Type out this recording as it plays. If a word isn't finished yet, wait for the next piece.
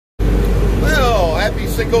Happy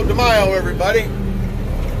Cinco de Mayo, everybody.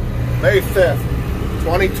 May 5th,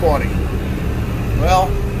 2020. Well,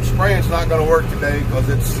 spraying's not going to work today because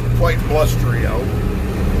it's quite blustery out.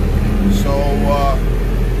 So,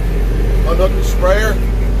 unhooked the sprayer,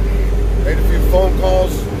 made a few phone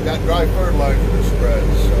calls, got dry fertilizer to spread.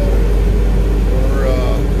 So, we're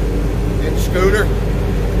in scooter,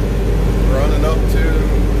 running up to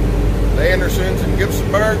the Andersons in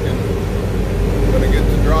Gibsonburg, and I'm going to get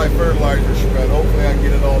the dry fertilizer spread. Hopefully I can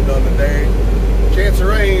get it all done today. Chance of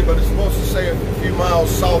rain, but it's supposed to say a few miles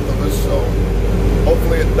south of us, so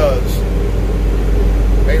hopefully it does.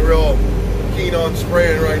 Ain't real keen on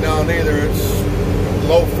spraying right now neither. It's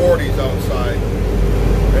low 40s outside.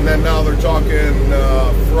 And then now they're talking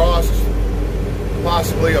frost,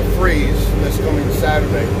 possibly a freeze this coming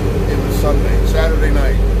Saturday into Sunday. Saturday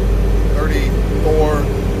night, 34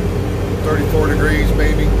 degrees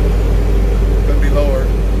maybe. Could be lower.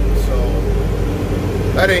 So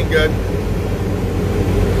that ain't good.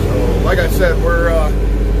 So like I said, we're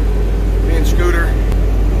me and Scooter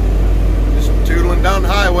just tootling down the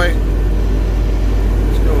highway.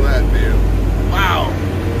 Let's go to that view. Wow,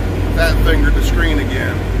 fat fingered the screen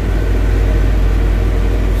again.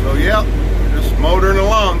 So yep, just motoring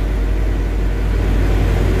along.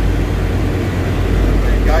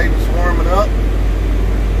 The guidance warming up.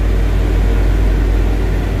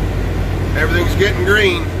 Everything's getting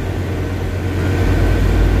green.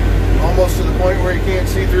 Almost to the point where you can't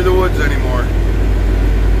see through the woods anymore.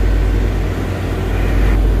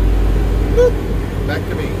 Woo. Back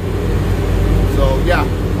to me. So yeah,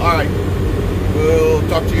 alright. We'll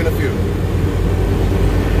talk to you in a few.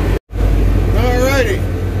 Alrighty.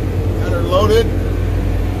 Got her loaded.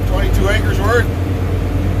 22 acres worth.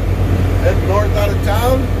 Heading north out of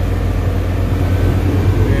town.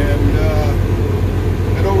 And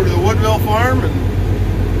head over to the Woodville farm and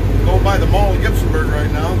go by the mall in Gibsonburg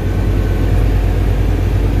right now.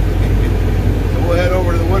 So we'll head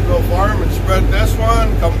over to the Woodville farm and spread this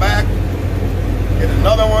one, come back, get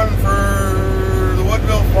another one for the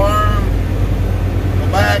Woodville farm, go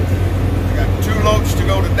back. I got 2 loads to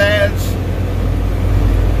go to Dad's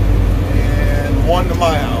and 1 to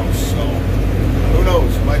my house. So who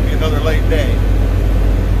knows, it might be another late day.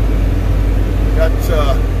 Got look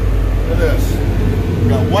at this. We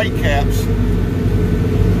got white caps.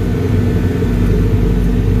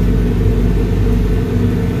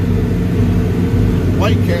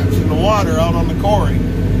 White caps in the water out on the quarry.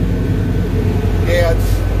 Yeah,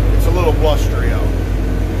 it's a little blustery out.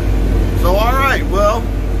 So alright, well,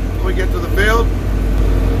 when we get to the field,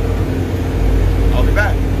 I'll be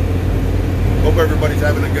back. Hope everybody's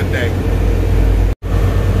having a good day.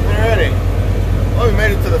 Alrighty. Well, we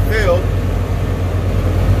made it to the field.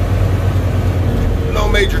 No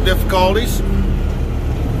major difficulties.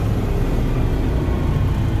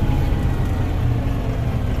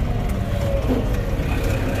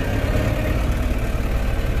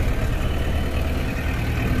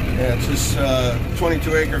 Yeah, it's this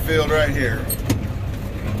 22 acre field right here.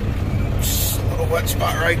 Just a little wet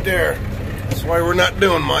spot right there. That's why we're not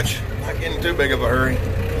doing much. Not getting too big of a hurry.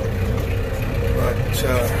 But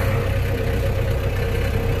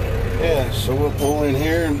yeah, so we'll pull in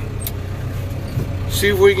here and see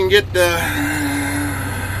if we can get the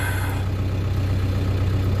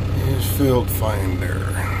field finder.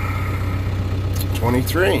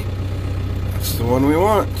 23. That's the one we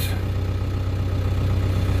want.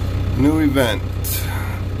 New event.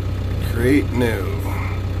 Create new.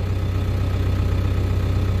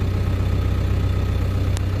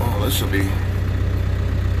 Oh, this will be.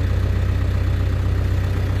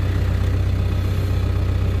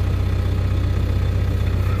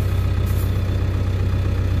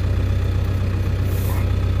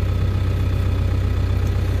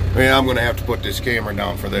 Yeah, I'm going to have to put this camera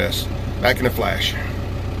down for this. Back in a flash.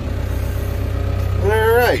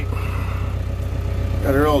 Alright.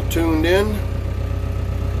 Got her all tuned in.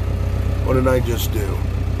 What did I just do?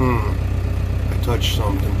 I touched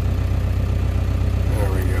something.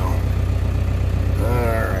 There we go.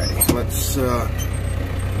 Alright. Let's go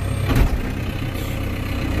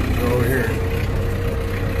over here.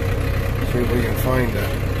 See if we can find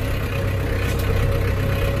it.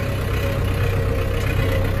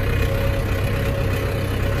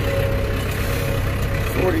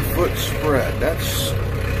 40-foot spread. That's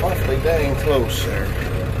awfully dang close there.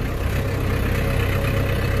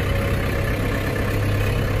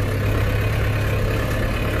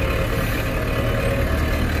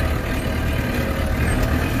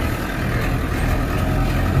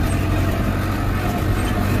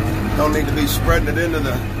 Don't need to be spreading it into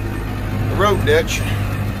the road ditch.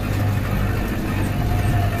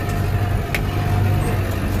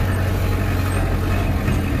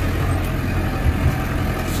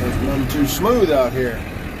 too smooth out here.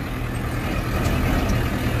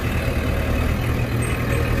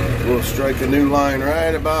 We'll strike a new line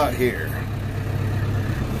right about here.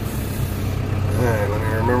 Alright, let me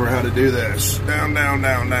remember how to do this. Down, down,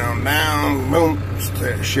 down, down, down. Boom.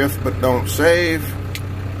 Shift but don't save.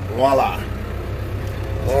 Voila.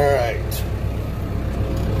 Alright.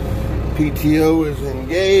 PTO is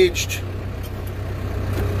engaged.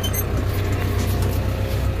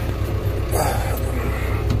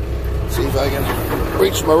 See if I can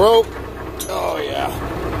reach my rope. Oh yeah.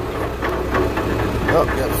 Oh,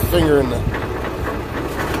 got a finger in the...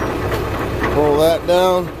 Pull that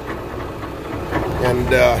down. And,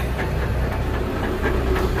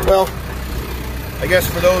 well, I guess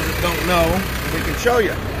for those that don't know, we can show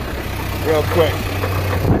you real quick.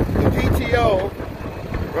 The PTO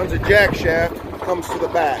runs a jack shaft, comes to the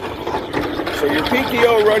back. So your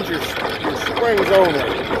PTO runs your springs only.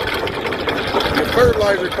 Your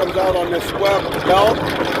fertilizer comes out on this web belt,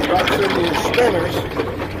 drops into your spinners.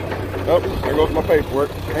 Oh, there goes my paperwork.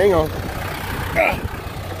 Hang on.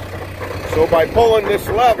 So by pulling this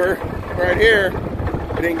lever right here,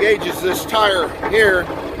 it engages this tire here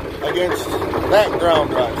against that ground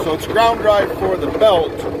drive. So it's ground drive for the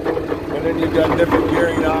belt, and then you've got different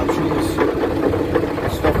gearing options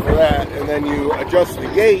and stuff for that. And then you adjust the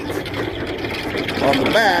gate on the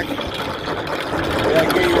back.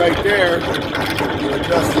 That gate right there, you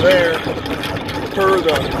adjust there per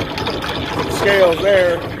the scales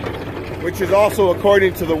there, which is also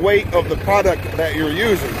according to the weight of the product that you're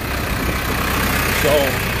using. So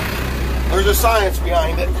there's a science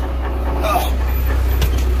behind it. Oh.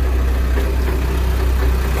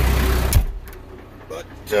 But,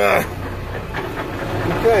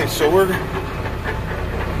 okay, so we're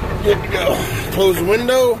good to go. Close the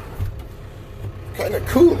window. Kind of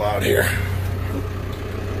cool out here.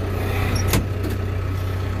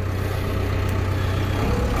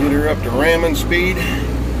 Get her up to ramming speed,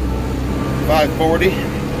 540,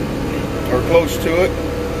 or close to it.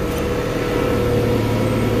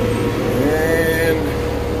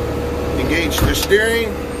 Engage the steering.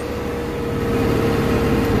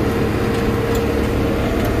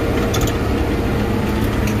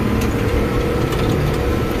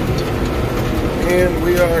 And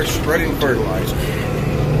we are spreading fertilizer.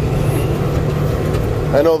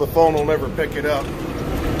 I know the phone will never pick it up.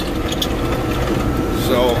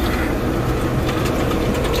 So,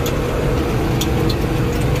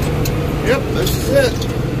 yep, this is it.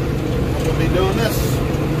 We'll be doing this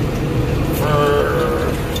for,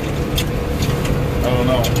 I don't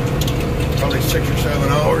know, probably 6 or 7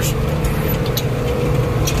 hours.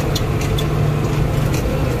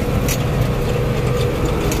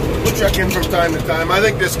 We'll check in from time to time. I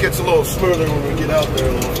think this gets a little smoother when we get out there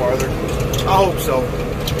a little farther. I hope so.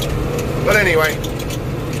 But anyway,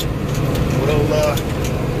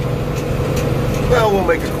 we'll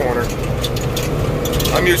make a corner.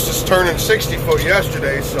 I'm used to turning 60 foot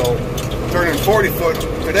yesterday, so turning 40 foot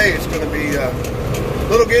today is going to be a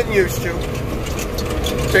little getting used to.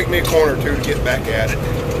 Take me a corner or two to get back at it.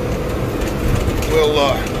 We'll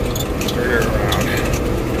turn her around.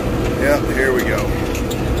 Yep, here we go.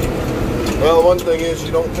 Well, one thing is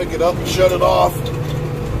you don't pick it up and shut it off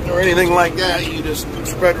or anything like that. You just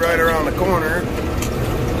spread right around the corner.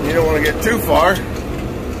 You don't want to get too far.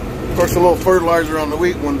 Of course, a little fertilizer on the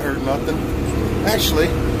wheat wouldn't hurt nothing. Actually,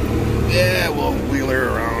 yeah, we'll wheel her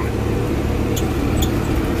around.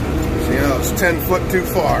 See how it's 10 foot too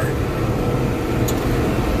far.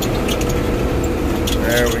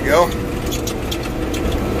 There we go.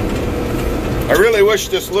 I really wish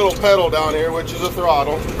this little pedal down here, which is a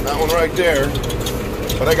throttle, that one right there,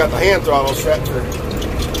 but I got the hand throttle set for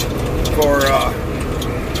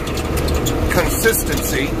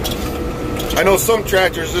consistency. I know some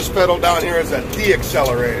tractors, this pedal down here is a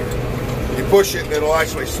deaccelerator. You push it and it'll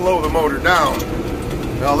actually slow the motor down.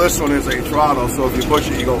 Now this one is a throttle, so if you push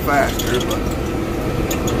it you go faster, but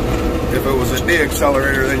if it was a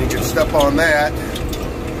deaccelerator then you could step on that,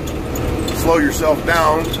 slow yourself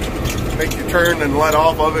down, make you turn and let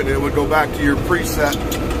off of it, and it would go back to your preset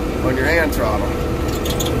on your hand throttle.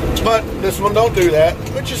 But this one don't do that,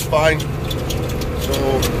 which is fine.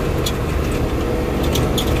 So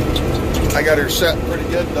I got her set pretty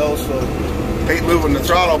good though, so hate moving the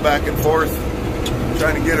throttle back and forth,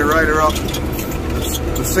 trying to get her right around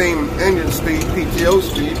the same engine speed, PTO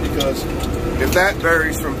speed, because if that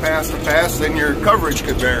varies from pass to pass, then your coverage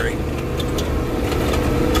could vary.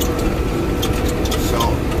 So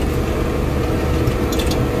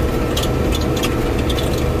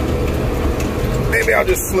maybe I'll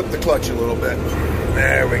just flip the clutch a little bit.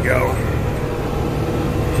 There we go.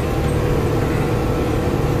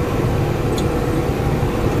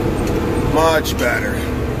 Much better.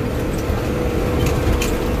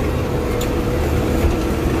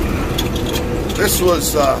 This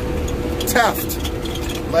was theft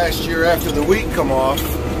last year after the wheat come off.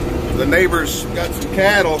 The neighbors got some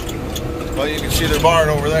cattle. Well, you can see their barn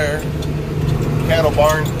over there, cattle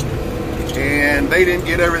barn, and they didn't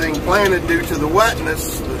get everything planted due to the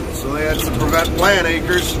wetness, so they had some prevent plant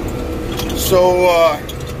acres. So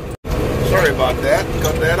sorry about that,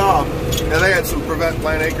 cut that off. Now they had some prevent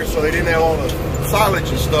plant acres, so they didn't have all the silage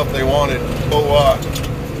and stuff they wanted. So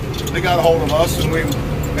they got a hold of us, and we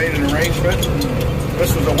made an arrangement.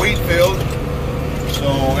 This was a wheat field, so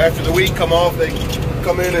after the wheat come off, they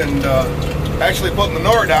come in and actually put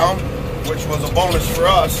manure down, which was a bonus for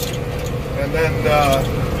us. And then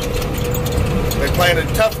they planted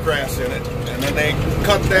tough grass in it, and then they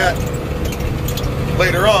cut that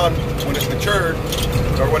later on when it matured,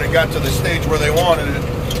 or when it got to the stage where they wanted it,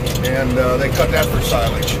 and they cut that for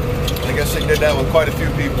silage. I guess they did that with quite a few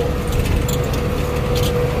people.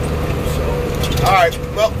 All right,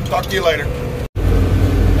 well, talk to you later.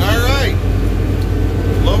 All right,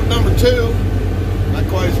 load number 2. Not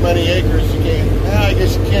quite as many acres. You can, I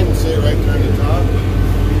guess you can see it right there in the top.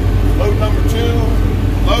 Load number 2,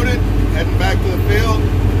 loaded, heading back to the field.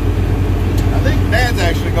 I think Dad's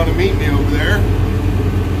actually going to meet me over there.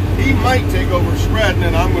 He might take over spreading,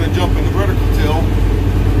 and I'm going to jump in the vertical till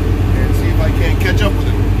and see if I can't catch up with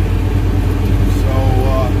him. So,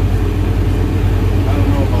 I don't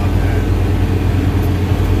know about that.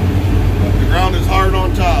 The ground is hard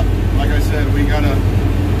on top. Like I said, we got a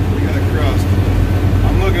crust.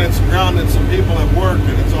 I'm looking at some ground that some people have worked,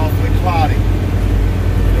 and it's awfully cloddy.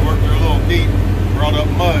 They worked there a little deep, brought up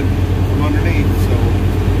mud from underneath. So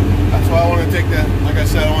that's why I want to take that. Like I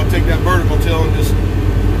said, I want to take that vertical till and just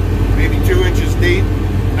maybe 2 inches deep,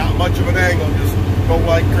 not much of an angle, just go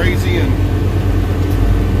like crazy and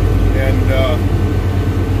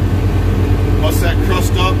bust that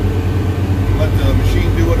crust up. Let the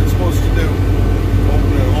machine do what it's supposed to do.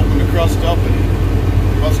 Open the crust up and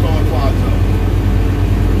bust all the clods up.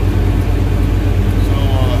 So,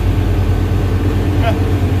 yeah,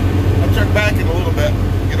 I'll check back in a little bit,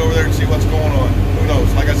 get over there and see what's going on. Who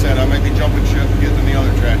knows? Like I said, I might be jumping ship and getting in the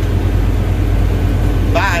other tractor.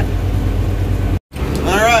 Bye.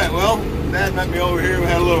 All right, well, Dad met me over here. We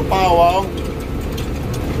had a little powwow.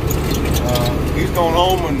 He's going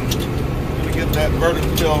home and get that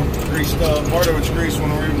vertical till greased up. Part of it's greased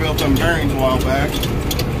when we rebuilt them bearings a while back.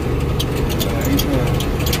 He's gonna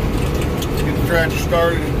get the tractor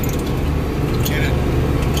started, get it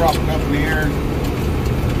propping up in the air,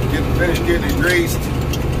 finish getting it greased.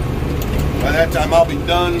 By that time I'll be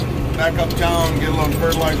done, back uptown, get a little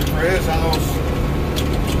fertilizer for his house,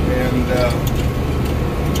 and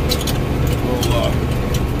we'll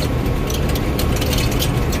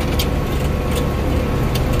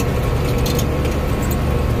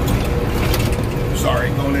sorry,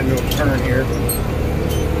 going into a turn here.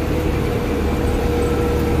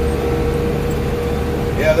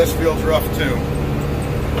 Yeah, this field's rough too.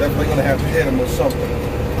 Definitely gonna have to hit him with something.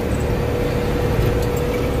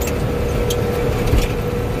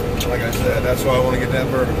 Like I said, that's why I want to get that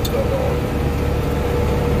vertical stuff on.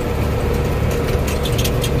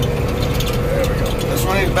 There we go. This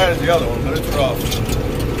one ain't as bad as the other one, but it's rough.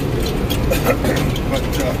 But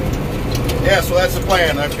yeah, so that's the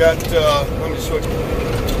plan. I've got, let me switch.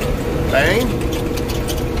 Bang.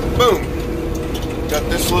 Boom. Got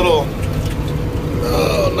this little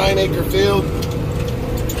 9-acre field.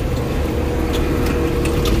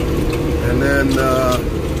 And then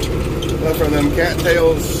left for them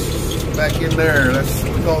cattails back in there. That's,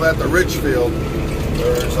 we call that the rich field.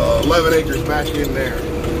 There's 11 acres back in there.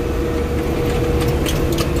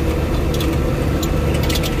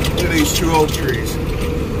 Look at these 2 oak trees.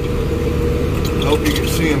 I hope you can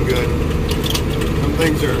see them good. Them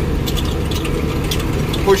things are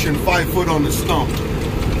pushing 5 foot on the stump,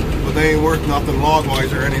 but they ain't worth nothing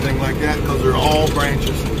log-wise or anything like that because they're all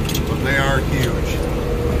branches, but they are huge.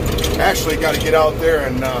 Actually, got to get out there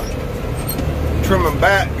and trim them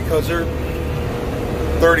back because they're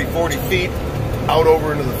 30, 40 feet out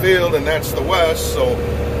over into the field, and that's the west, so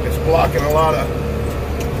it's blocking a lot of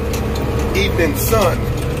evening sun.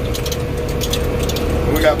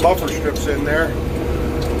 We got buffer strips in there,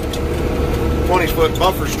 20-foot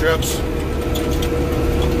buffer strips,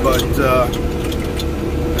 but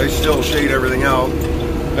they still shade everything out.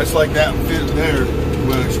 That's like that field there.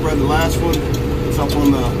 When I spread the last one, it's up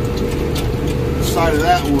on the side of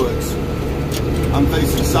that woods. I'm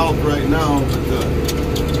facing south right now, but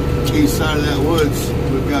the east side of that woods,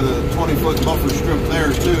 we've got a 20-foot buffer strip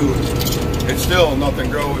there too. It's still nothing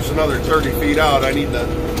grows. Another 30 feet out. I need to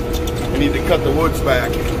need to cut the woods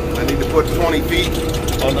back. I need to put 20 feet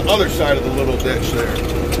on the other side of the little ditch there.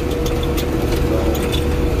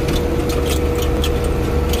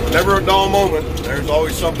 So, never a dull moment. There's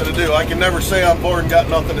always something to do. I can never say I'm bored and got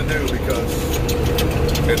nothing to do, because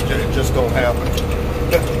it just don't happen.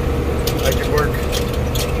 I can work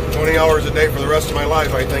 20 hours a day for the rest of my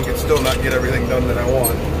life, I think, and still not get everything done that I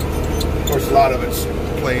want. Of course, a lot of it's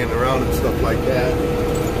playing around and stuff like that.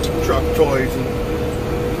 Truck toys and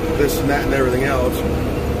this and that and everything else.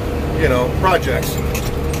 You know, projects.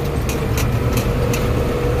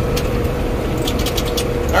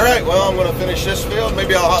 Alright, well, I'm going to finish this field.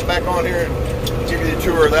 Maybe I'll hop back on here and give you a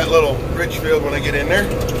tour of that little ridge field when I get in there.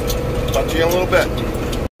 Talk to you in a little bit.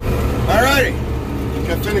 Alrighty,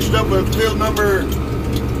 got finished up with field number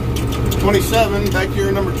 27, back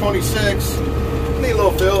here number 26. Neat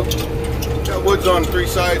little field. Got woods on 3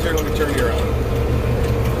 sides here. Let me turn you around.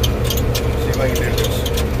 See if I can do this.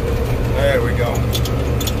 There we go.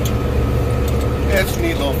 Yeah, it's a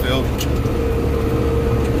neat little field.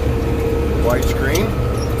 Widescreen.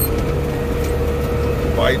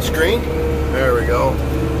 Widescreen. There we go.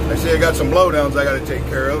 I see I got some blowdowns I got to take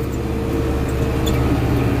care of.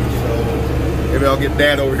 So maybe I'll get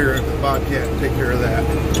Dad over here at the Bobcat and take care of that.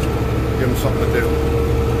 Give him something to do.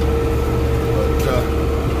 But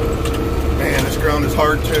man, this ground is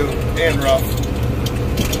hard too, and rough.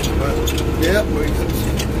 But yeah,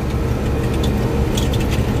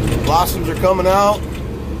 blossoms are coming out.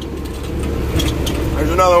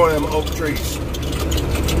 There's another one of them oak trees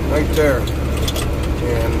right there,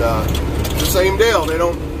 and it's the same deal.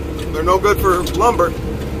 They're no good for lumber.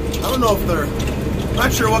 I don't know if I'm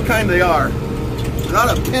not sure what kind they are. They're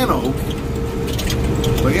not a pin oak,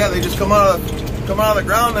 but yeah, they just come out of the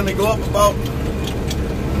ground and they go up about,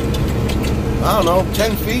 I don't know,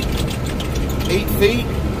 10 feet, 8 feet,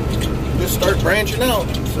 just start branching out.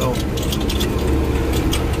 So,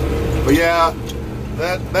 but yeah,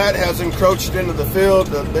 that has encroached into the field.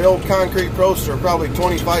 The old concrete posts are probably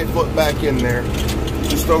 25 foot back in there,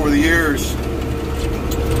 just over the years.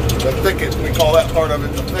 The thicket, we call that part of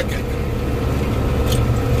it the thicket.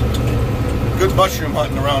 Good mushroom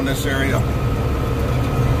hunting around this area.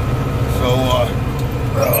 So,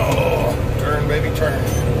 oh, turn, baby, turn.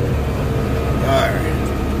 Alright.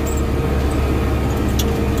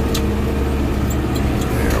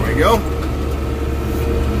 There we go.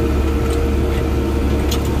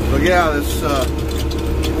 So yeah, this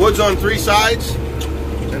woods on 3 sides,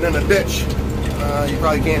 and then a ditch. You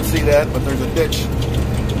probably can't see that, but there's a ditch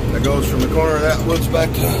that goes from the corner of that woods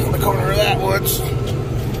back to the corner of that woods.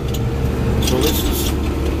 So this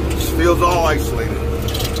field's all isolated.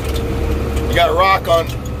 You got a rock on,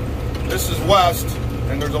 this is west,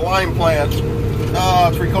 and there's a lime plant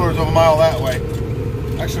 3/4 of a mile that way.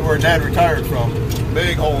 Actually where Dad retired from.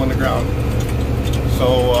 Big hole in the ground.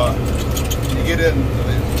 So you get in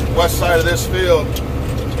the west side of this field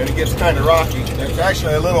and it gets kind of rocky. There's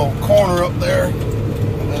actually a little corner up there.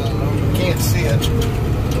 You can't see it.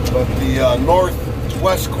 But the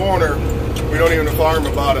northwest corner, we don't even farm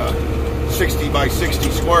about a 60 by 60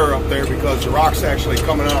 square up there because the rock's actually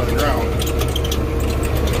coming out of the ground.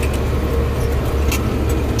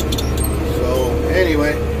 So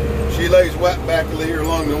anyway, she lays wet back here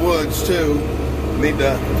along the woods too. Need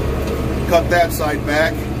to cut that side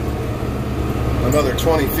back another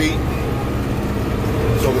 20 feet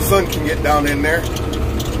so the sun can get down in there.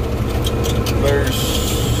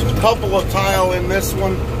 There's a couple of tile in this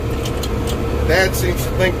one. Dad seems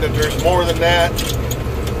to think that there's more than that.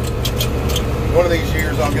 One of these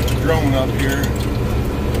years I'll get the drone up here.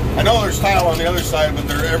 I know there's tile on the other side, but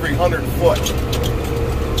they're every 100 foot.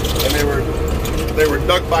 And they were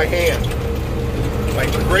dug by hand. My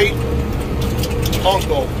great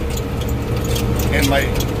uncle and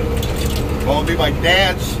it'll be my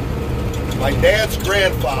dad's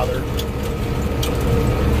grandfather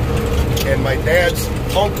and my dad's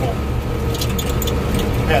uncle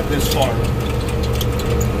had this farm.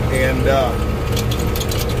 And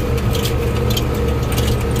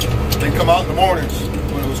they come out in the mornings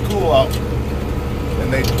when it was cool out,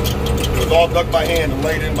 and it was all dug by hand and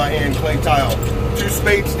laid in by hand, clay tile, 2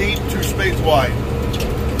 spades deep, 2 spades wide.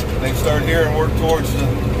 And they start here and work towards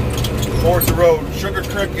the road. Sugar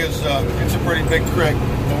Creek is it's a pretty big creek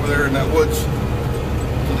over there in that woods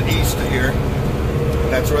to the east of here.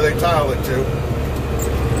 That's where they tile it to.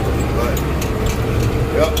 But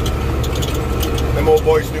yep, them old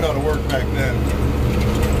boys knew how to work back then.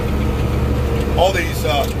 All these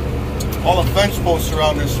all the fence posts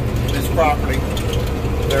around this property,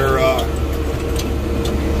 they're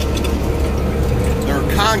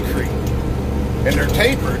concrete and they're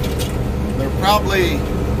tapered. They're probably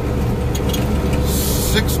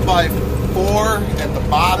 6x4 at the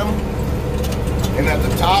bottom, and at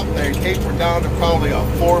the top they taper down to probably a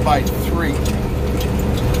 4x3.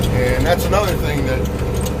 And that's another thing that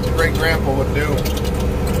great grandpa would do.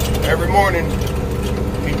 Every morning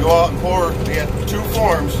he'd go out and pour. He had 2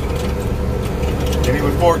 forms, and he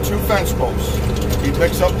would pour 2 fence posts. He'd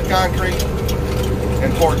mix up the concrete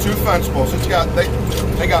and pour 2 fence posts. It's got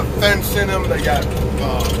they got fence in them. They got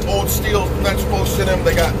old steel fence posts in them.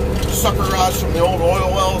 They got sucker rods from the old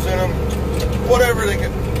oil wells in them. Whatever they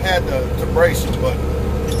had to brace them. But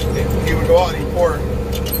he would go out and he'd pour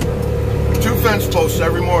 2 fence posts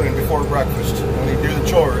every morning before breakfast when he'd do the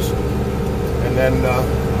chores. And then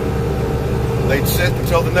they'd sit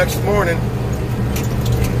until the next morning,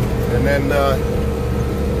 and then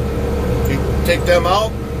he'd take them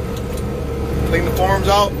out, clean the forms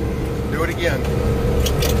out, do it again.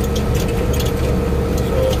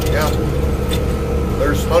 So yeah,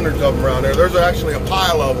 there's hundreds of them around there. There's actually a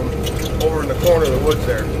pile of them over in the corner of the woods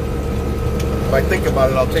there. If I think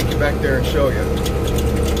about it, I'll take you back there and show you.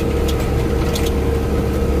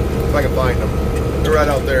 If I can find them. They're right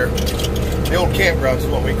out there. The old campground is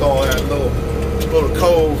what we call that, little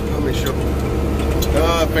cove. Let me show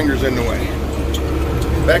you. Fingers in the way.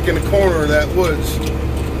 Back in the corner of that woods,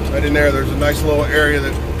 right in there, there's a nice little area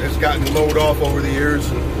that has gotten mowed off over the years.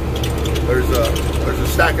 And there's a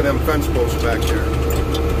stack of them fence posts back there.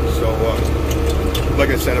 So, like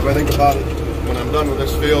I said, if I think about it, when I'm done with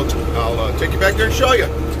this field, I'll take you back there and show you.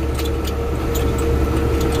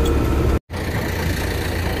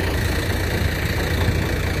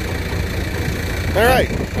 All right,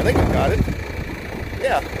 I think I've got it.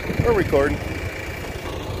 Yeah, we're recording.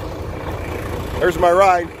 There's my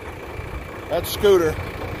ride. That's Scooter.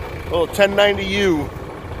 Little 1090U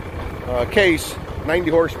case,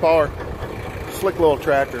 90 horsepower. Slick little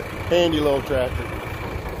tractor, handy little tractor.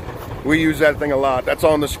 We use that thing a lot. That's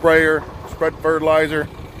on the sprayer, spread fertilizer,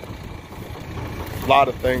 a lot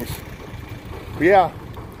of things. But yeah,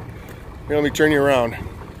 here, let me turn you around.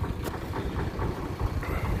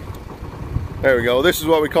 There we go. This is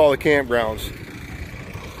what we call the campgrounds.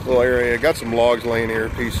 Little area. Got some logs laying here,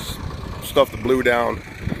 pieces, stuff that blew down.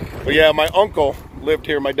 But yeah, my uncle lived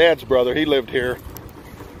here. My dad's brother, he lived here,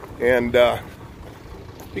 and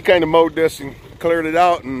he kind of mowed this and cleared it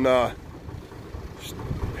out, and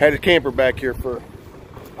had a camper back here for,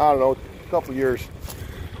 I don't know, a couple years.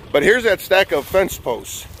 But here's that stack of fence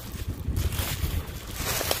posts.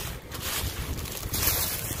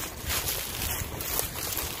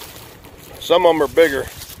 Some of them are bigger,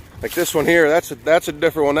 like this one here. That's a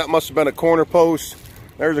different one. That must have been a corner post.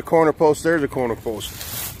 There's a corner post. There's a corner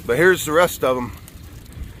post. But here's the rest of them,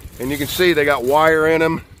 and you can see they got wire in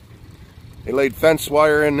them. They laid fence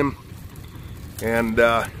wire in them, and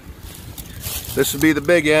this would be the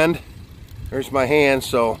big end. There's my hand,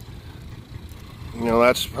 so you know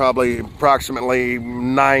that's probably approximately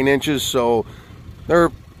 9 inches. So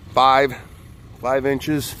they're 5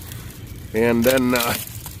 inches, and then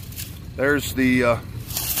there's the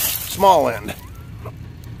small end.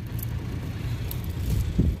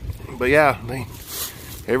 But yeah,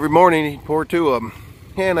 every morning he'd pour 2 of them.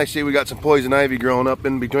 And I see we got some poison ivy growing up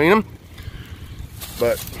in between them.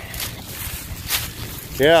 But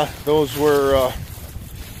yeah, those were,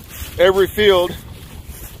 every field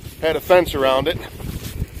had a fence around it.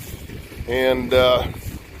 And the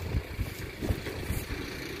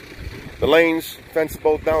lanes fenced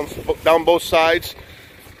down both sides.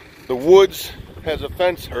 The woods has a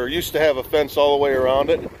fence, or used to have a fence all the way around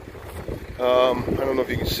it. I don't know if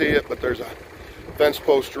you can see it, but there's a fence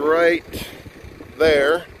post right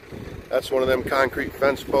there. That's one of them concrete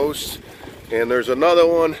fence posts. And there's another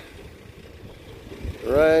one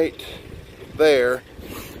right there.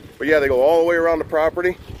 But yeah, they go all the way around the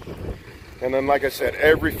property. And then, like I said,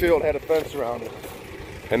 every field had a fence around it.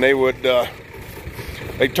 And they would,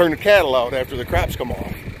 they'd turn the cattle out after the crops come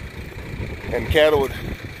off. And cattle would,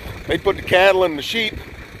 they'd put the cattle and the sheep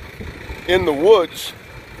in the woods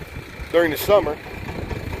during the summer,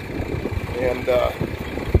 and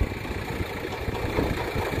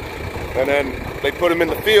then they put them in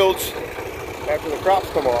the fields after the crops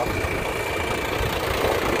come off.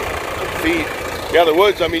 Feed. Yeah, the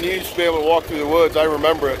woods, I mean, you used to be able to walk through the woods. I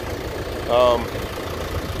remember it,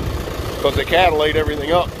 because the cattle ate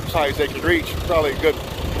everything up as high as they could reach. Probably a good,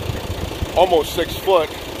 almost 6 foot.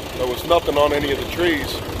 There was nothing on any of the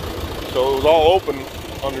trees, so it was all open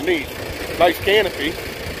underneath. Nice canopy.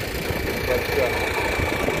 But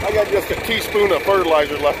I got just a teaspoon of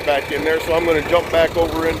fertilizer left back in there, so I'm going to jump back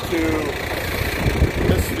over into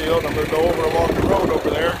this field. I'm going to go over along the road over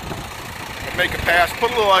there and make a pass.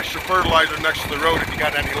 Put a little extra fertilizer next to the road if you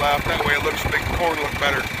got any left. That way it looks, make the corn look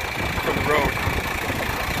better from the road.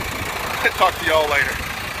 Talk to y'all later.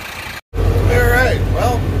 Alright,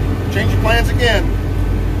 well, change of plans again.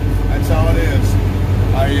 That's how it is.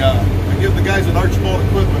 I give the guys at Archibald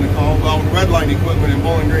Equipment a call, well, Redline Equipment in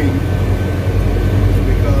Bowling Green,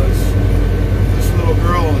 because this little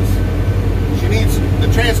girl the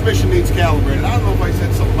transmission needs calibrated. I don't know if I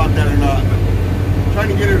said something about that or not, but trying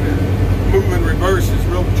to get her to move in reverse is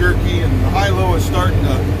real jerky, and the high-low is starting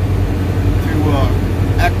to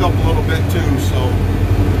act up a little bit too. So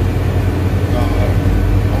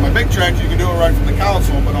on my big tractor you can do it right from the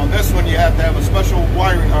console, but on this one you have to have a special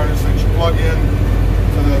wiring harness that you plug in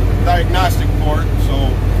to the diagnostic port. So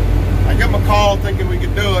I give them a call thinking we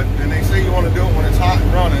could do it, and they say you want to do it when it's hot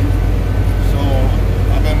and running. So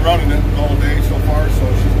I've been running it all day so far, so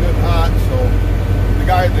she's good and hot. So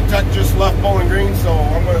the tech just left Bowling Green, so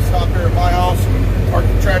I'm going to stop here at my house and park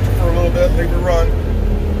the tractor for a little bit, leave her run,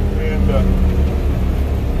 and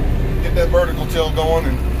get that vertical till going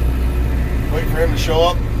and wait for him to show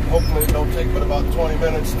up. Hopefully it don't take but about 20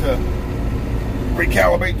 minutes to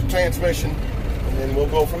recalibrate the transmission, and then we'll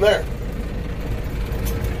go from there.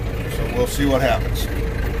 So we'll see what happens.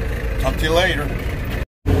 Talk to you later.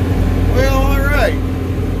 Well, alright.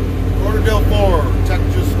 Quarterdale 4, tech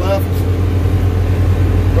just left.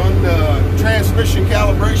 Run the transmission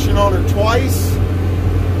calibration on her twice.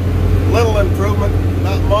 Little improvement,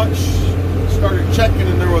 not much. Started checking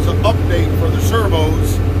and there was an update for the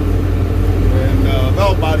servos and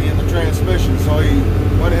belt body in the transmission. So he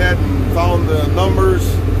went ahead and found the numbers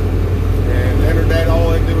and entered that.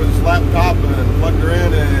 All I did was his laptop and plugged her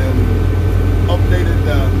in and updated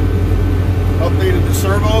the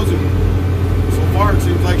servos, and so far it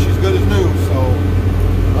seems like she's good as new. So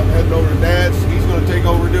I'm heading over to Dad's. He's going to take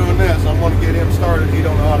over doing this. I'm going to get him started. He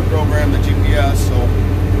don't know how to program the GPS, so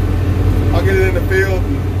I'll get it in the field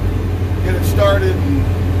and get it started, and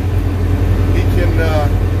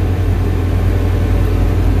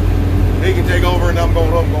he can take over, and I'm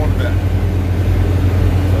going home, going to bed.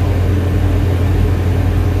 So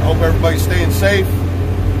I hope everybody's staying safe. I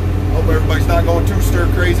hope everybody's not going too stir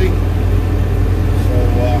crazy. So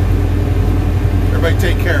everybody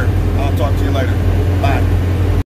take care. I'll talk to you later. Bye.